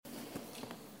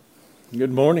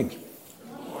Good morning.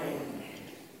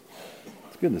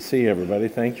 It's good to see everybody.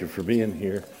 Thank you for being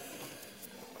here.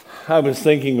 I was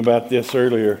thinking about this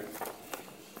earlier.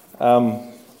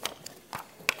 The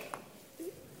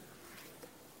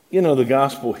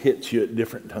gospel hits you at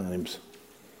different times.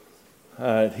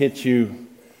 It hits you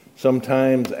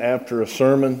sometimes after a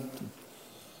sermon.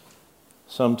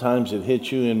 Sometimes it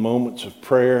hits you in moments of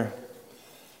prayer.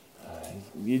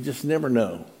 You just never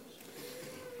know.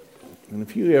 And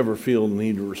if you ever feel the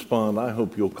need to respond, I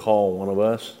hope you'll call one of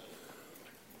us.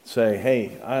 Say,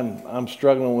 hey, I'm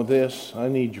struggling with this. I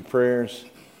need your prayers.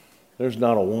 There's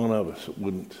not a one of us that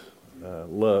wouldn't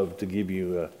love to give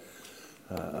you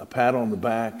a pat on the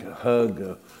back, a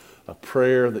hug, a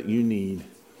prayer that you need.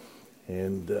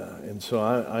 And so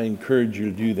I encourage you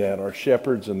to do that. Our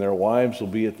shepherds and their wives will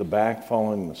be at the back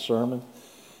following the sermon.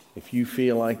 If you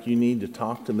feel like you need to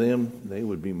talk to them, they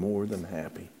would be more than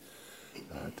happy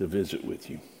to visit with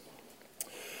you.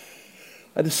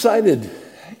 I decided,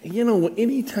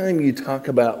 anytime you talk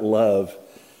about love,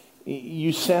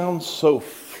 you sound so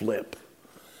flip.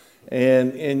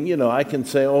 And I can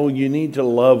say, oh, you need to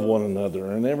love one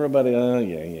another. And everybody,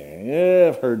 yeah,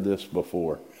 I've heard this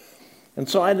before. And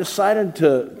so I decided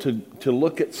to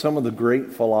look at some of the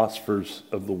great philosophers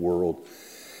of the world.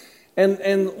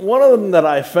 And one of them that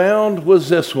I found was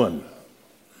this one.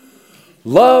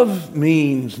 Love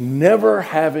means never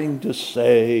having to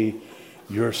say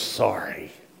you're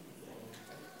sorry.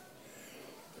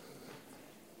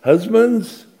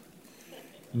 Husbands,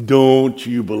 don't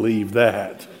you believe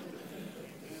that?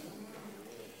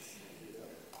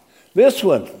 This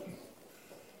one,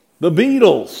 the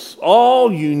Beatles,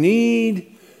 all you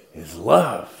need is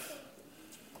love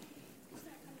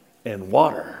and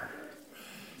water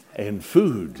and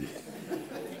food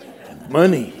and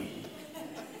money.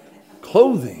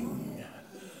 Clothing.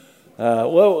 It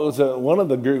was one of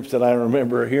the groups that I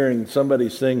remember hearing somebody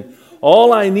sing,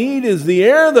 all I need is the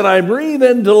air that I breathe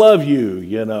in to love you,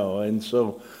 And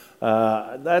so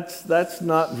that's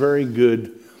not very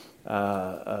good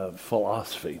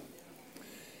philosophy.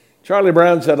 Charlie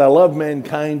Brown said, I love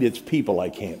mankind, it's people I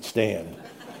can't stand.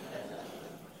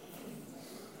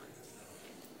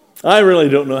 I really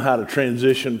don't know how to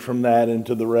transition from that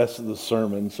into the rest of the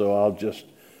sermon, so I'll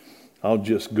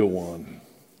just go on.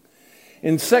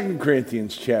 In 2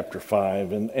 Corinthians chapter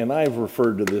 5, and I've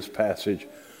referred to this passage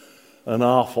an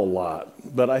awful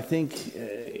lot, but I think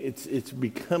it's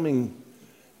becoming,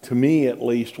 to me at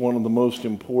least, one of the most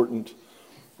important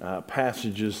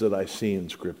passages that I see in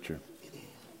Scripture.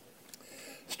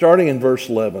 Starting in verse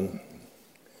 11,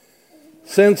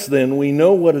 since then we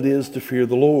know what it is to fear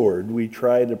the Lord. We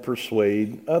try to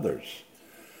persuade others.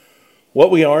 What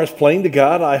we are is plain to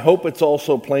God. I hope it's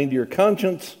also plain to your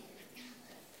conscience.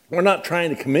 We're not trying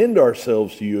to commend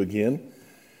ourselves to you again,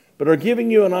 but are giving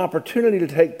you an opportunity to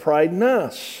take pride in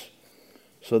us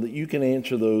so that you can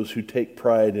answer those who take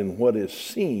pride in what is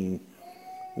seen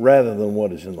rather than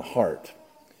what is in the heart.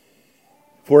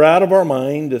 If we're out of our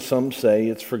mind, as some say,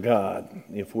 it's for God.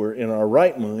 If we're in our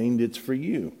right mind, it's for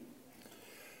you.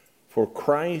 For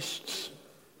Christ's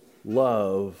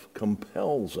love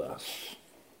compels us.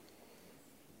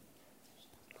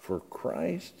 For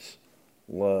Christ's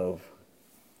love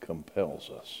compels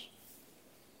us.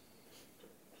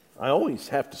 I always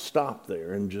have to stop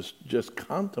there and just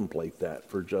contemplate that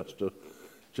for just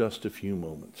a few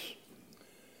moments.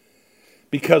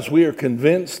 Because we are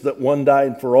convinced that one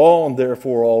died for all, and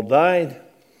therefore all died,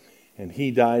 and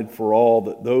he died for all,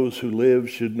 that those who live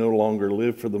should no longer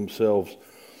live for themselves,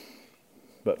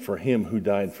 but for him who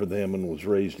died for them and was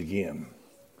raised again.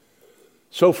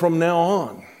 So from now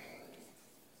on,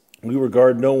 we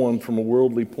regard no one from a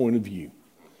worldly point of view.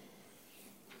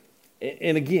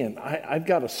 And again, I've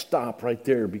got to stop right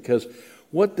there, because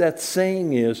what that's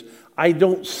saying is I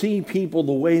don't see people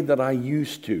the way that I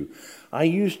used to. I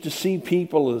used to see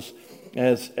people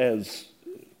as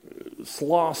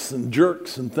sloths and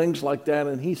jerks and things like that.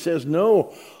 And he says,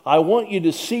 no, I want you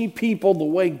to see people the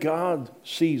way God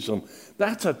sees them.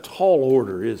 That's a tall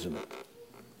order, isn't it?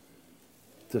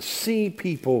 To see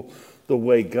people the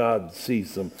way God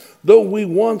sees them. Though we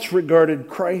once regarded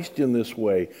Christ in this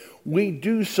way, we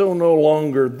do so no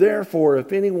longer. Therefore,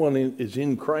 if anyone is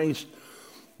in Christ,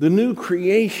 the new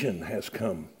creation has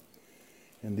come.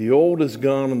 And the old is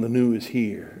gone and the new is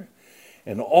here.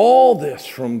 And all this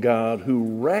from God,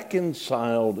 who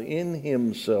reconciled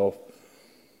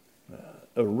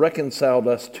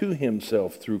us to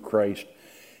himself through Christ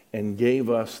and gave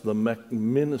us the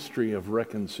ministry of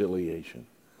reconciliation.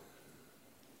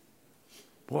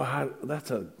 Boy, that's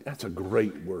a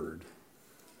great word.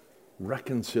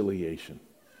 Reconciliation.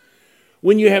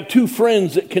 When you have two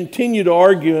friends that continue to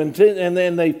argue and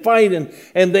then they fight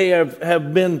and they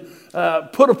have been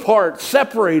put apart,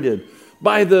 separated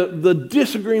by the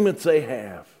disagreements they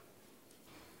have.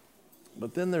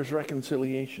 But then there's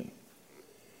reconciliation.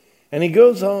 And he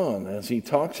goes on as he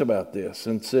talks about this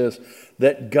and says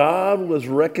that God was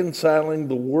reconciling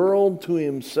the world to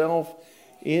himself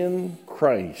in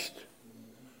Christ.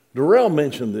 Darrell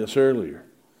mentioned this earlier,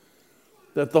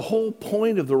 that the whole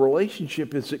point of the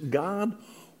relationship is that God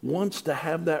wants to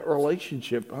have that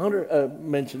relationship. Hunter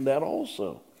mentioned that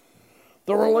also.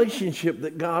 The relationship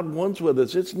that God wants with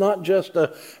us. It's not just,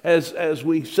 as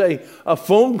we say, a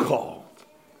phone call,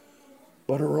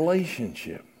 but a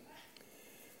relationship.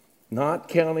 Not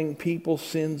counting people's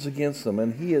sins against them.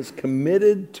 And he has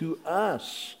committed to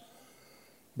us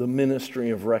the ministry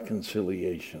of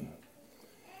reconciliation.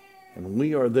 And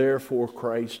we are therefore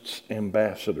Christ's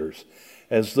ambassadors,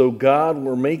 as though God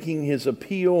were making his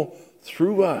appeal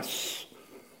through us.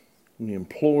 We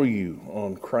implore you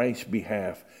on Christ's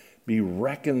behalf, be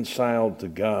reconciled to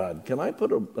God. Can I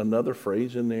put another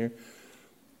phrase in there?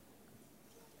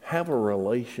 Have a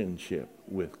relationship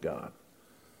with God.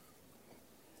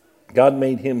 God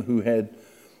made him who had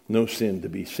no sin to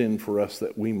be sin for us,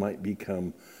 that we might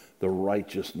become the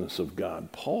righteousness of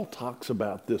God. Paul talks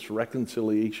about this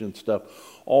reconciliation stuff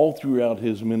all throughout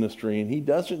his ministry, and he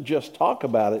doesn't just talk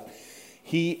about it,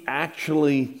 he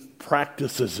actually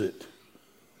practices it.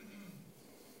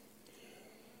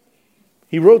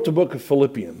 He wrote the book of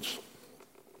Philippians.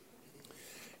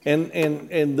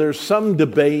 And there's some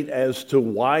debate as to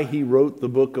why he wrote the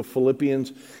book of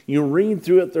Philippians. You read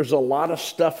through it, there's a lot of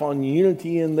stuff on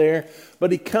unity in there.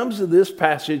 But he comes to this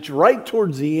passage right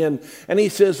towards the end, and he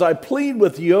says, I plead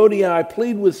with Euodia, I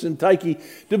plead with Syntyche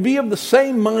to be of the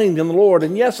same mind in the Lord.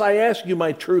 And yes, I ask you,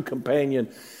 my true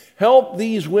companion, help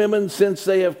these women, since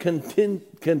they have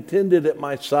contended at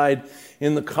my side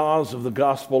in the cause of the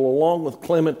gospel, along with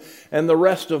Clement and the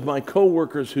rest of my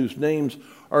co-workers whose names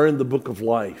are in the book of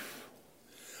life.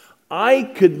 I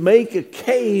could make a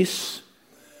case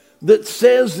that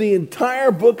says the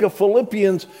entire book of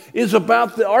Philippians is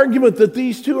about the argument that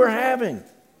these two are having.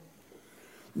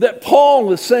 That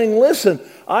Paul is saying, listen,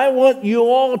 I want you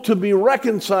all to be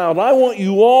reconciled. I want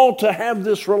you all to have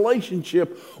this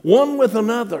relationship one with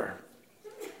another.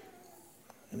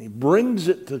 And he brings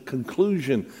it to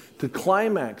conclusion, to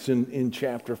climax in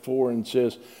chapter 4 and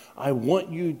says, I want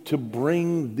you to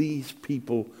bring these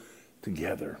people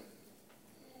together.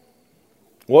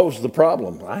 What was the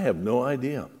problem? I have no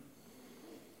idea.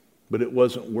 But it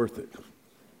wasn't worth it.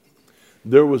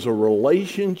 There was a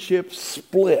relationship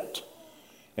split.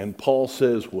 And Paul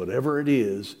says, whatever it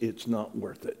is, it's not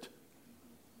worth it.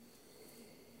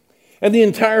 And the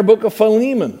entire book of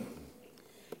Philemon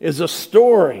is a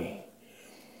story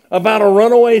about a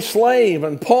runaway slave.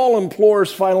 And Paul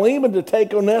implores Philemon to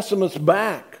take Onesimus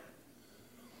back.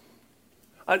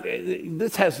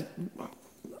 This has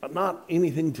not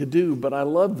anything to do, but I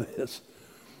love this.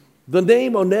 The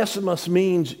name Onesimus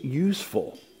means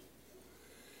useful.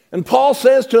 And Paul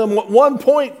says to him, at one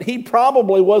point, he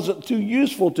probably wasn't too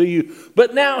useful to you,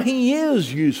 but now he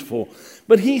is useful.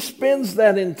 But he spends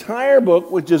that entire book,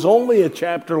 which is only a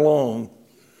chapter long,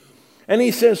 and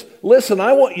he says, listen,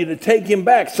 I want you to take him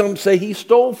back. Some say he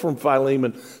stole from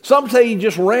Philemon. Some say he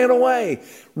just ran away.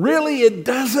 Really, it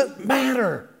doesn't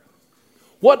matter.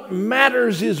 What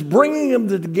matters is bringing them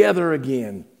together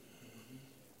again.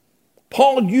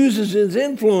 Paul uses his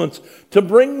influence to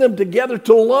bring them together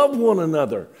to love one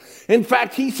another. In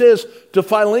fact, he says to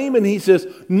Philemon, he says,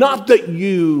 not that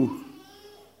you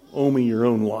owe me your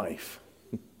own life.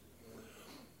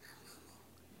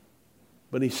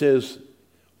 But he says,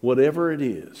 whatever it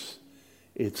is,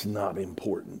 it's not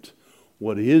important.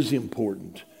 What is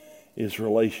important is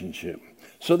relationship.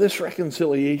 So this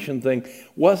reconciliation thing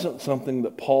wasn't something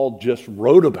that Paul just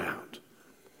wrote about.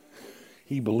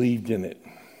 He believed in it.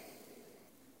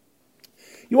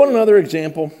 You want another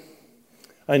example?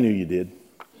 I knew you did.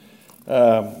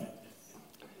 Paul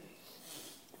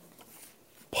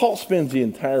spends the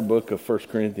entire book of 1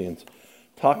 Corinthians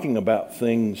talking about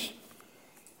things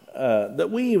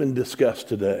that we even discuss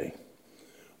today.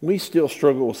 We still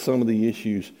struggle with some of the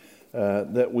issues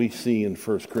that we see in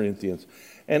 1 Corinthians.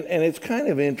 And it's kind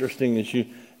of interesting as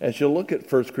you look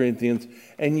at 1 Corinthians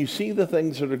and you see the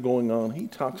things that are going on. He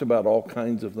talks about all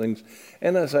kinds of things.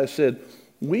 And as I said,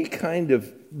 we kind of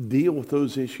deal with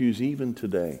those issues even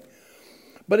today.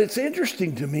 But it's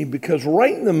interesting to me because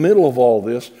right in the middle of all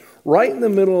this, right in the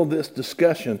middle of this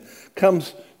discussion,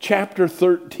 comes chapter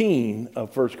 13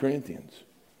 of 1 Corinthians.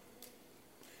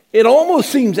 It almost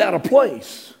seems out of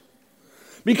place.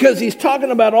 Because he's talking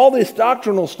about all this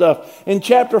doctrinal stuff. In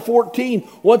chapter 14,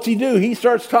 what's he do? He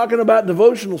starts talking about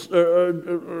devotional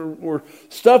or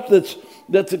stuff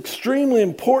that's extremely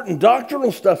important,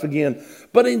 doctrinal stuff again.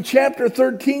 But in chapter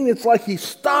 13, it's like he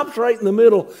stops right in the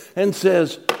middle and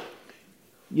says,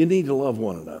 you need to love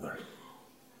one another.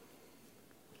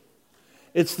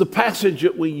 It's the passage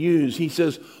that we use. He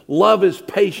says, love is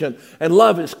patient and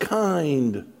love is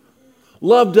kind.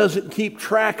 Love doesn't keep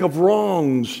track of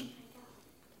wrongs.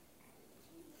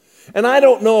 And I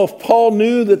don't know if Paul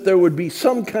knew that there would be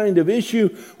some kind of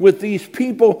issue with these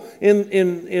people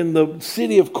in the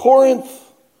city of Corinth.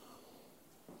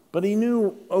 But he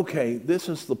knew, okay, this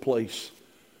is the place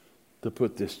to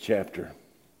put this chapter.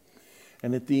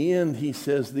 And at the end, he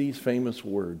says these famous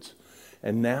words.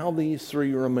 And now these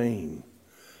three remain.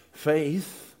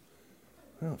 Faith.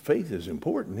 Well, faith is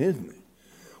important, isn't it?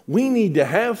 We need to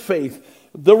have faith.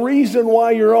 The reason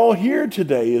why you're all here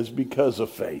today is because of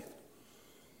faith.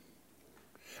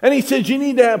 And he says you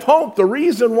need to have hope. The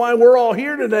reason why we're all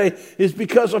here today is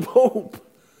because of hope.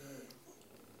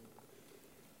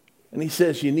 And he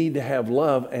says you need to have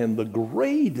love, and the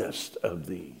greatest of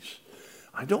these,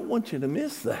 I don't want you to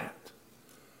miss that.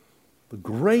 The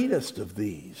greatest of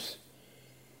these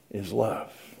is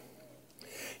love.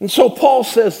 And so Paul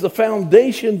says the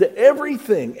foundation to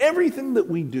everything that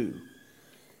we do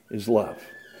is love.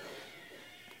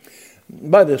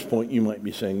 By this point, you might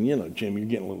be saying, Jim, you're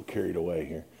getting a little carried away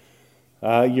here.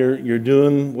 You're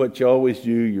doing what you always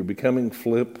do. You're becoming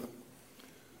flip.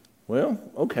 Well,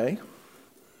 okay.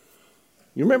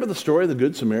 You remember the story of the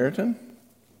Good Samaritan?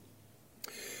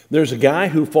 There's a guy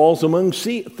who falls among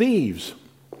thieves.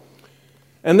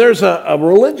 And there's a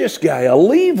religious guy, a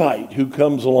Levite, who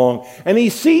comes along. And he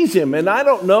sees him. And I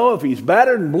don't know if he's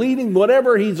battered and bleeding,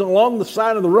 whatever. He's along the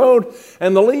side of the road.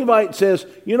 And the Levite says,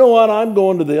 you know what? I'm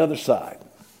going to the other side.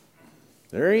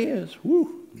 There he is.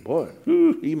 Whew, boy,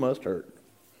 he must hurt.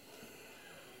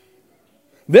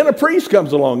 Then a priest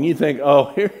comes along. You think,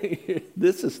 oh,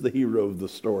 this is the hero of the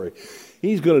story.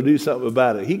 He's going to do something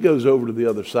about it. He goes over to the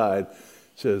other side,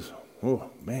 says, oh,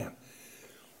 man,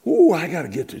 I got to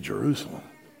get to Jerusalem.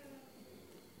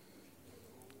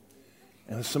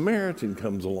 And a Samaritan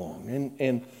comes along.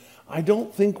 And I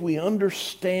don't think we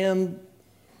understand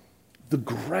the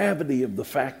gravity of the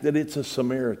fact that it's a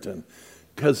Samaritan,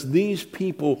 because these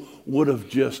people would have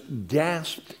just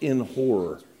gasped in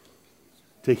horror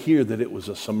to hear that it was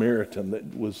a Samaritan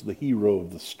that was the hero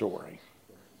of the story.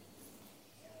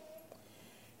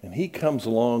 And he comes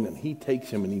along and he takes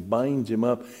him and he binds him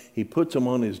up. He puts him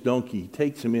on his donkey. He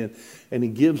takes him in and he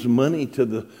gives money to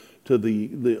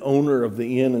the owner of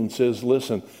the inn and says,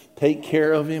 listen, take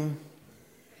care of him.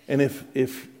 And if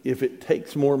it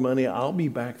takes more money, I'll be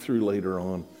back through later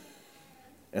on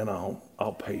and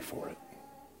I'll pay for it.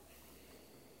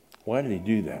 Why did he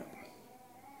do that?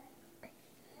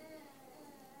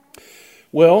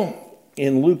 Well,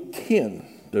 in Luke 10,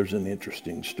 there's an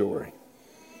interesting story.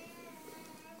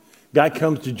 Guy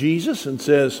comes to Jesus and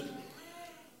says,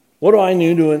 what do I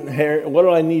need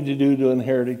to do to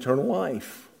inherit eternal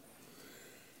life?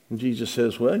 And Jesus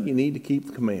says, well, you need to keep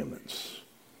the commandments.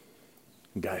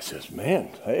 The guy says, man,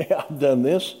 I've done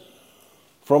this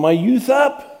from my youth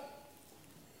up.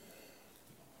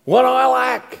 What do I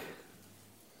lack?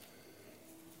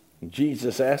 And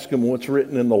Jesus asked him what's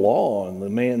written in the law, and the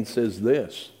man says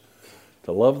this: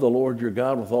 to love the Lord your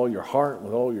God with all your heart,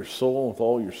 with all your soul, with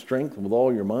all your strength, with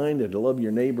all your mind, and to love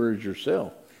your neighbor as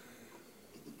yourself.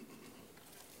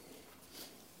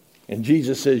 And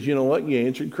Jesus says, you know what? You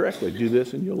answered correctly. Do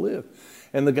this and you'll live.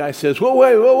 And the guy says,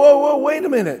 wait a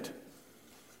minute.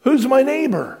 Who's my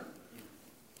neighbor?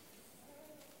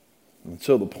 And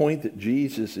so the point that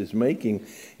Jesus is making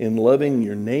in loving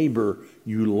your neighbor,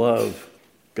 you love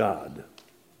God.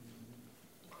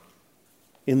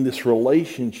 In this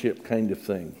relationship kind of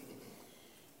thing,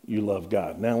 you love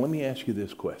God. Now, let me ask you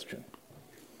this question.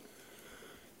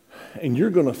 And you're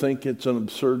going to think it's an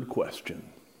absurd question.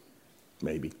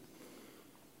 Maybe.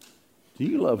 Do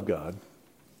you love God?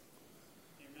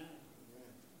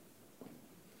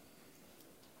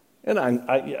 And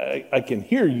I can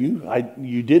hear you.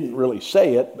 You didn't really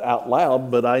say it out loud,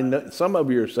 but I know some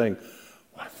of you are saying,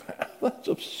 that's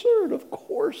absurd. Of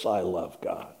course I love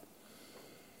God.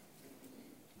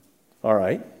 All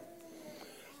right.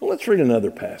 Well, let's read another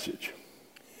passage.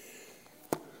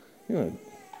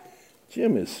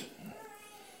 Jim is,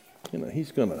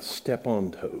 he's going to step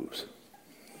on toes.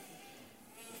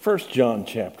 1 John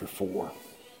chapter 4.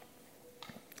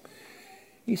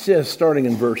 He says, starting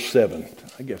in verse 7,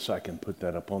 I guess I can put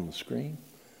that up on the screen.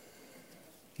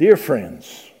 Dear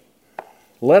friends,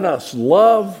 let us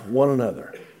love one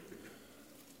another.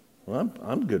 Well,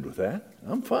 I'm good with that.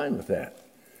 I'm fine with that.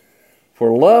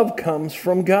 For love comes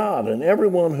from God, and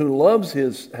everyone who loves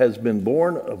has been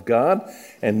born of God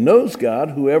and knows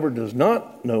God. Whoever does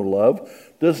not know love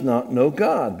does not know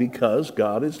God, because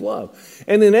God is love.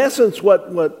 And in essence,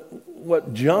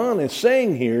 what John is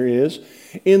saying here is,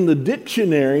 in the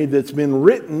dictionary that's been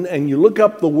written, and you look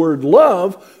up the word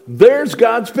love, there's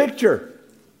God's picture.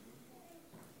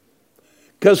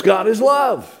 Because God is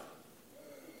love.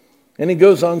 And he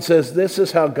goes on and says, this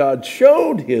is how God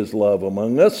showed his love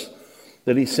among us,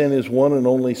 that he sent his one and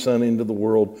only Son into the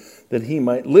world, that he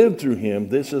might live through him.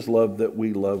 This is love, that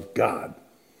we love God.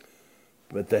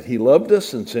 But that he loved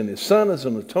us and sent his Son as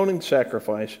an atoning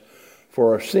sacrifice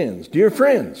for our sins. Dear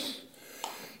friends,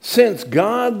 since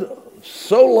God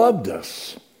so loved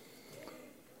us,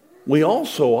 we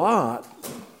also ought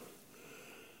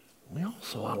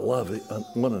to love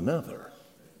one another.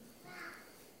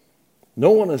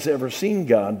 No one has ever seen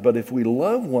God, but if we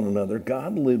love one another,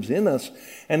 God lives in us,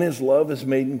 and his love is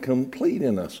made complete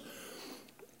in us.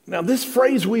 Now, this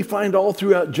phrase we find all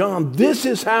throughout John, this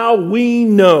is how we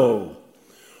know,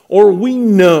 or we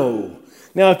know.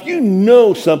 Now, if you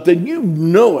know something, you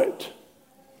know it.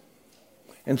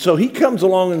 And so he comes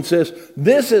along and says,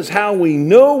 this is how we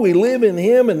know we live in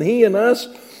him and he in us,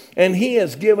 and he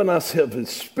has given us of his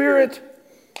Spirit,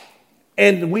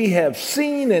 and we have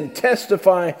seen and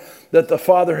testify that the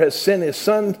Father has sent his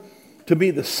Son to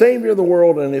be the Savior of the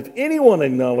world. And if anyone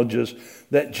acknowledges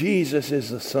that Jesus is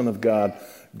the Son of God,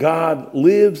 God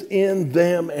lives in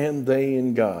them and they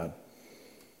in God.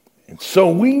 And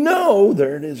so we know,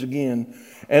 there it is again,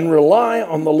 and rely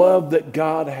on the love that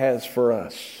God has for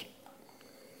us.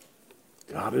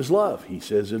 God is love. He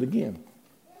says it again.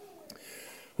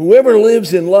 Whoever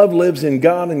lives in love lives in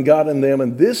God and God in them.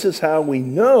 And this is how we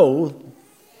know.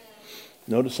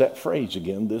 Notice that phrase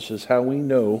again. This is how we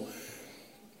know.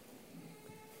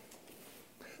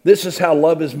 This is how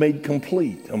love is made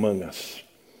complete among us.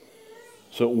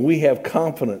 So we have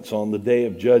confidence on the day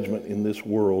of judgment in this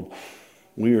world.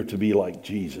 We are to be like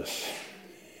Jesus.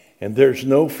 And there's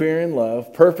no fear in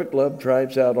love. Perfect love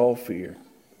drives out all fear,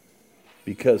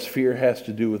 because fear has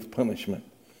to do with punishment.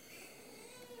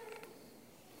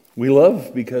 We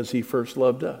love because he first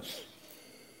loved us.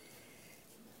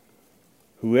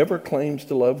 Whoever claims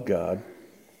to love God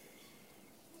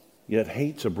yet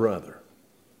hates a brother.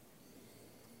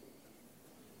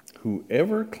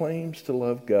 Whoever claims to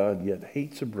love God yet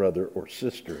hates a brother or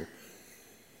sister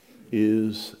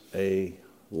is a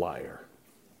liar.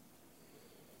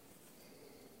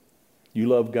 You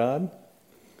love God?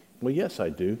 Well, yes, I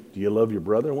do. Do you love your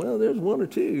brother? Well, there's one or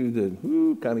two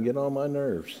that kind of get on my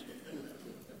nerves.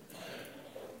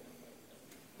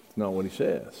 It's not what he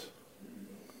says.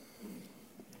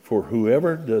 For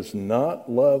whoever does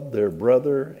not love their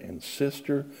brother and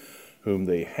sister whom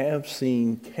they have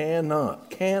seen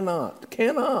cannot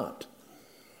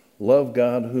love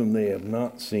God whom they have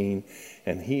not seen.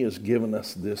 And he has given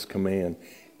us this command: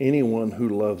 anyone who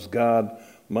loves God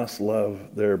must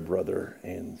love their brother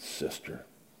and sister.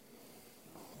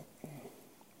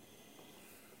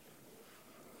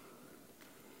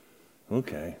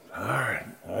 Okay, all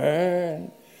right.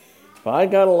 If I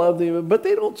gotta love them, but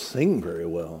they don't sing very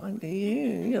well.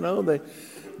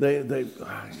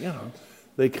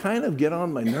 They kind of get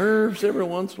on my nerves every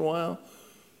once in a while.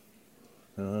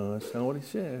 No, that's not what he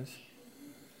says.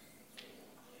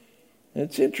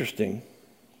 It's interesting.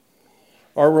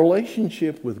 Our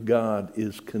relationship with God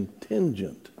is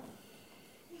contingent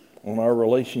on our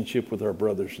relationship with our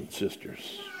brothers and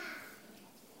sisters.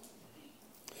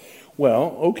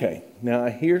 Well, okay. Now I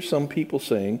hear some people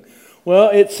saying, well,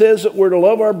 it says that we're to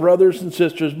love our brothers and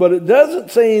sisters, but it doesn't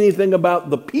say anything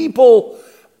about the people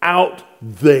out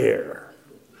there.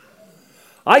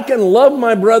 I can love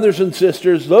my brothers and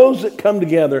sisters, those that come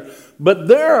together, but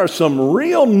there are some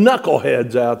real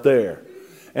knuckleheads out there,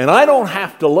 and I don't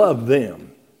have to love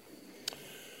them.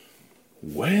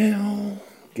 Well,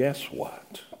 guess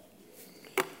what?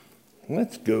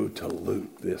 Let's go to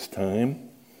Luke this time.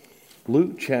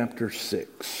 Luke chapter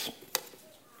 6.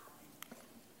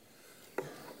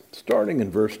 Starting in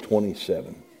verse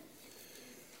 27.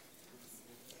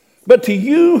 But to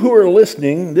you who are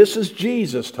listening, this is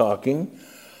Jesus talking,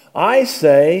 I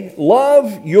say,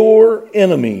 love your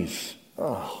enemies.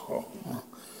 Oh,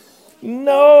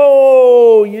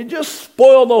 no, you just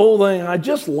spoiled the whole thing. I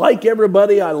just like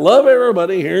everybody. I love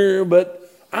everybody here,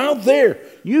 but out there,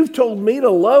 you've told me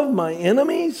to love my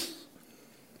enemies?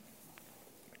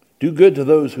 Do good to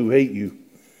those who hate you.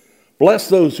 Bless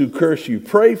those who curse you.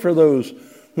 Pray for those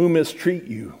who mistreat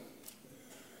you.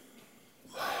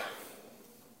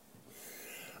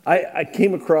 I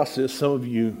came across this. Some of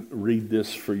you read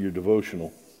this for your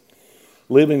devotional.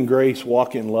 Live in Grace,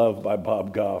 Walk in Love by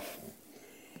Bob Goff.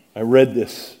 I read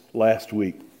this last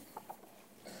week.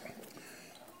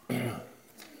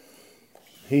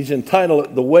 He's entitled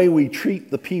it, "The Way We Treat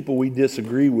the People We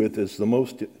Disagree with is the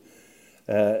most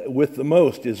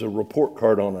is a report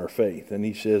card on our faith." And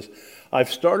he says,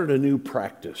 "I've started a new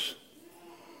practice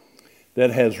that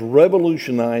has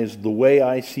revolutionized the way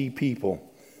I see people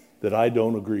that I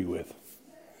don't agree with.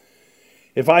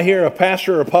 If I hear a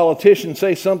pastor or a politician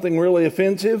say something really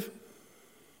offensive,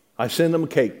 I send them a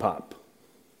cake pop.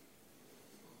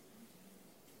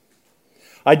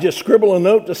 I just scribble a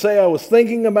note to say I was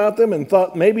thinking about them and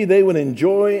thought maybe they would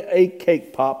enjoy a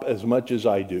cake pop as much as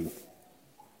I do.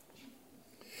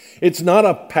 It's not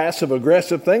a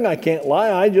passive-aggressive thing, I can't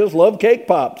lie, I just love cake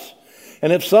pops.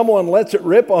 And if someone lets it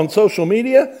rip on social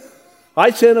media,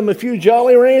 I send them a few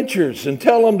Jolly Ranchers and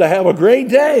tell them to have a great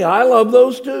day. I love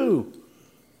those too.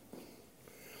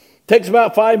 Takes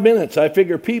about 5 minutes. I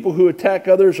figure people who attack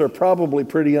others are probably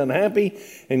pretty unhappy,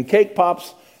 and cake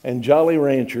pops and Jolly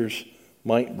Ranchers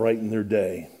might brighten their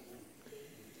day."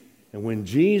 And when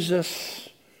Jesus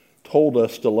told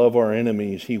us to love our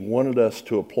enemies, he wanted us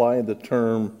to apply the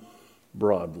term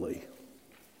broadly.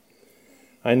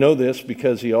 I know this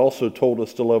because he also told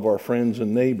us to love our friends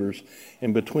and neighbors,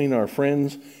 and between our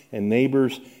friends and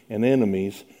neighbors and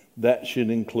enemies, that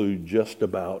should include just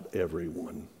about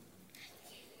everyone.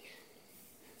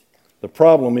 The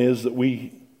problem is that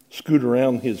we scoot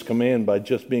around his command by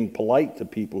just being polite to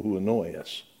people who annoy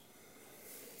us.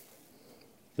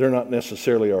 They're not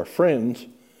necessarily our friends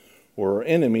or our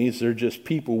enemies, they're just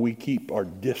people we keep our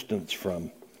distance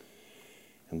from.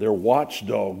 And they're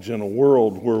watchdogs in a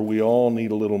world where we all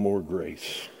need a little more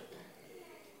grace.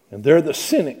 And they're the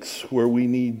cynics where we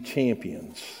need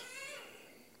champions.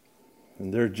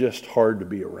 And they're just hard to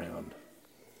be around.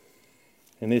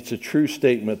 And it's a true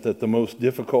statement that the most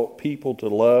difficult people to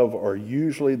love are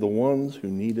usually the ones who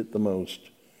need it the most.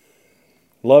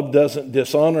 Love doesn't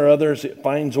dishonor others, it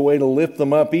finds a way to lift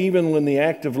them up even when they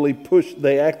actively push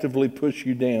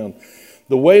you down.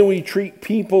 The way we treat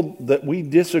people that we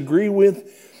disagree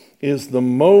with is the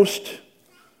most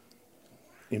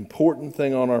important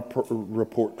thing on our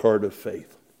report card of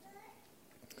faith.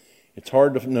 It's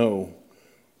hard to know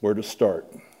where to start,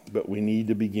 but we need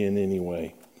to begin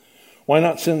anyway. Why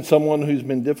not send someone who's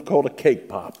been difficult a cake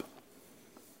pop?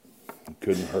 It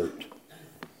couldn't hurt.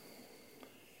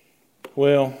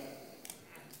 Well,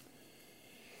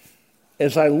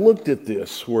 as I looked at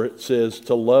this, where it says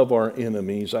to love our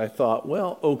enemies, I thought,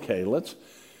 well, okay,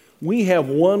 we have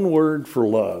one word for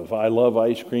love. I love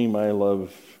ice cream, I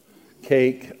love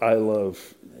cake, I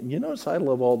love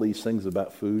all these things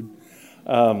about food.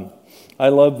 I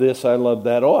love this, I love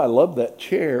that. Oh, I love that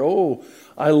chair. Oh,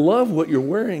 I love what you're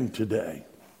wearing today.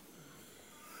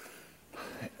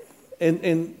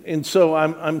 And so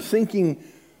I'm thinking,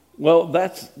 well,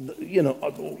 that's,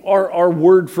 our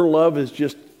word for love is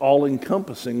just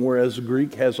all-encompassing, whereas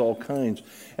Greek has all kinds.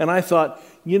 And I thought,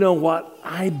 you know what?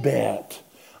 I bet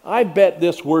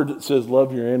this word that says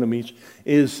love your enemies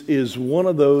is one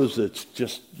of those that's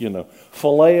just,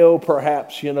 phileo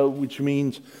perhaps, which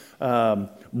means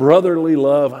brotherly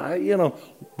love.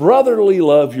 Brotherly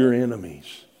love your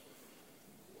enemies.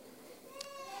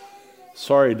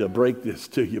 Sorry to break this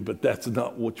to you, but that's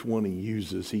not which one he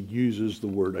uses. He uses the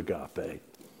word agape.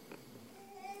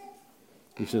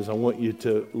 He says, I want you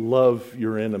to love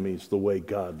your enemies the way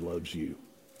God loves you.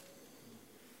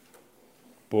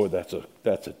 Boy, that's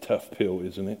a tough pill,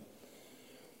 isn't it?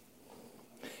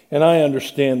 And I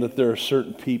understand that there are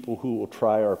certain people who will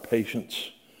try our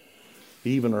patience.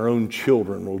 Even our own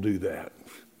children will do that.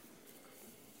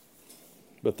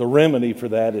 But the remedy for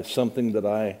that is something that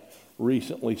I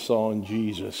recently saw in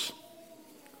Jesus.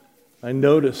 I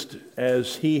noticed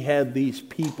as he had these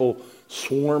people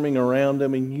swarming around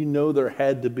him, and there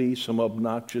had to be some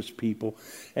obnoxious people,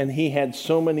 and he had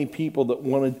so many people that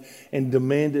wanted and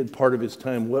demanded part of his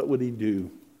time. What would he do?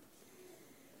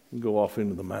 He'd go off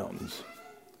into the mountains.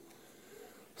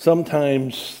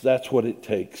 Sometimes that's what it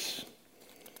takes.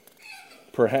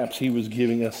 Perhaps he was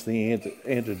giving us the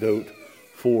antidote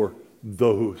for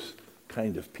those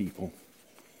kind of people.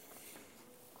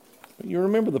 But you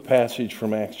remember the passage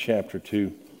from Acts chapter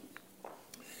 2.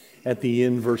 At the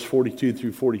end, verse 42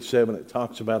 through 47, it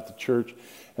talks about the church,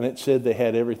 and it said they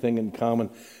had everything in common,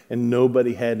 and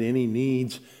nobody had any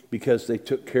needs because they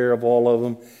took care of all of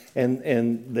them,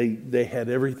 and they had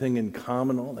everything in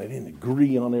common. Oh, they didn't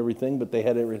agree on everything, but they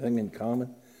had everything in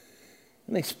common.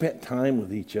 And they spent time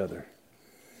with each other.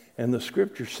 And the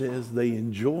scripture says they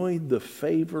enjoyed the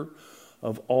favor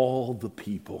of all the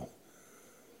people.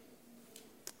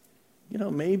 You know,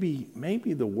 maybe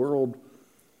the world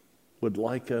would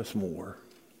like us more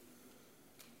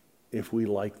if we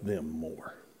liked them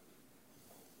more.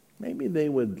 Maybe they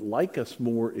would like us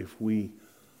more if we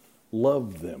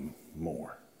loved them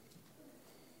more.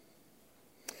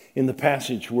 In the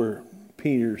passage where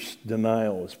Peter's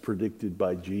denial is predicted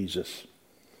by Jesus,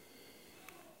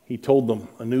 he told them,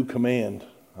 "A new command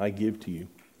I give to you,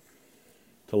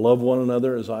 to love one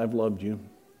another as I've loved you.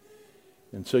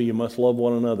 And so you must love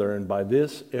one another. And by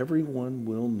this, everyone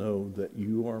will know that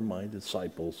you are my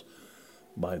disciples,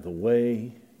 by the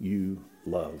way you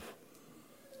love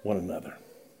one another."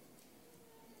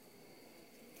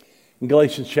 In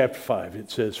Galatians chapter 5, it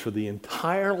says, "For the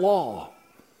entire law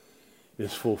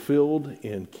is fulfilled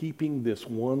in keeping this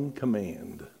one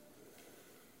command,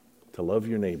 to love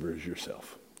your neighbor as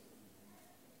yourself."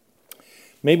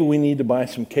 Maybe we need to buy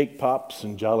some cake pops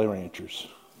and Jolly Ranchers,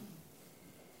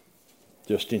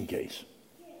 just in case.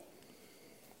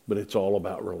 But it's all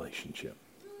about relationship.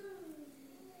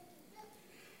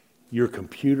 Your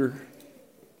computer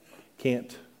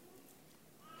can't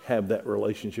have that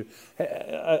relationship.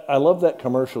 I love that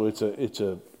commercial. It's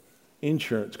a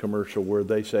insurance commercial where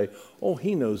they say, "Oh,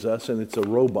 he knows us," and it's a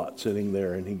robot sitting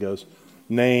there, and he goes,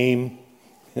 "Name,"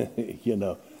 you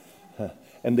know,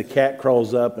 and the cat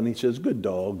crawls up and he says, "Good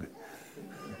dog."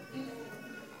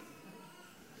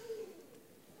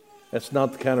 That's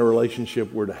not the kind of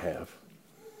relationship we're to have.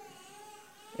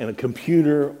 And a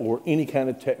computer or any kind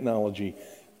of technology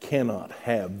cannot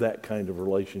have that kind of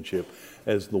relationship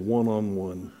as the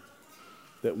one-on-one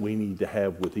that we need to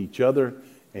have with each other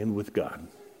and with God.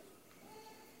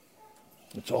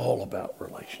 It's all about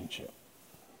relationship.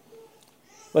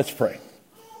 Let's pray.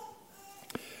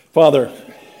 Father,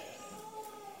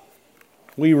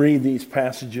 we read these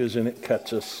passages and it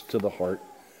cuts us to the heart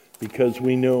because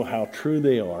we know how true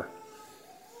they are.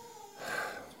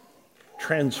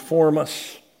 Transform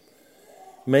us,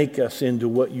 make us into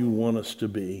what you want us to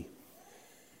be.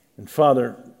 And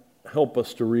Father, help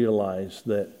us to realize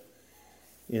that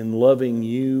in loving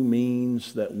you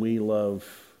means that we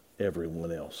love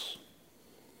everyone else,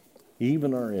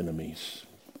 even our enemies.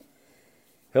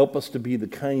 Help us to be the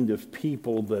kind of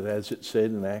people that, as it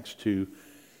said in Acts 2,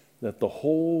 that the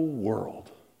whole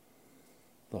world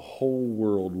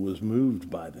was moved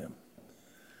by them.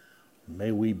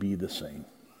 May we be the same.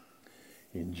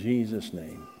 In Jesus'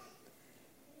 name,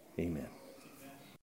 amen.